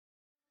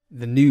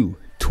The new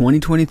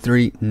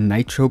 2023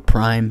 Nitro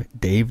Prime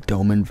Dave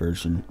Dolman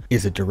version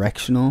is a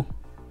directional,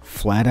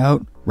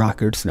 flat-out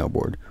rockered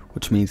snowboard,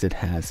 which means it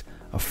has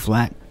a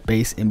flat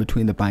base in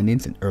between the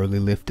bindings and early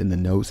lift in the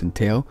nose and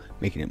tail,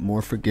 making it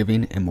more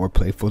forgiving and more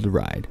playful to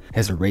ride. It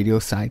has a radial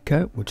side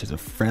cut, which is a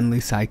friendly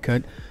side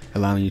cut,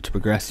 allowing you to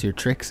progress your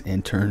tricks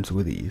and turns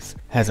with ease.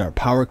 It has our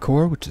power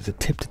core, which is a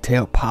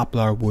tip-to-tail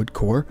poplar wood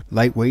core,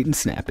 lightweight and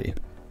snappy.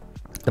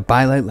 The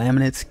Bi-Lite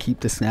laminates keep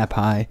the snap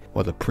high,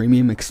 while the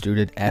premium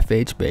extruded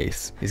FH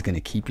base is going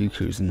to keep you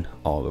cruising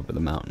all over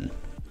the mountain.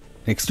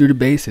 An extruded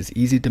base is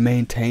easy to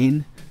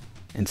maintain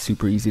and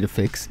super easy to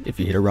fix if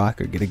you hit a rock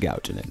or get a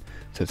gouge in it,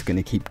 so it's going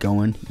to keep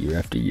going year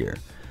after year.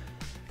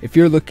 If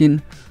you're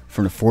looking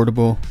for an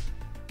affordable,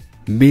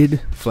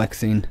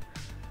 mid-flexing,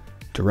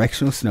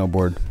 directional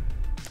snowboard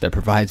that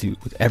provides you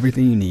with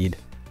everything you need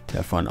to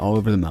have fun all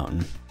over the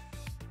mountain,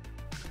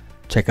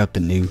 check out the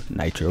new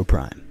Nitro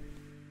Prime.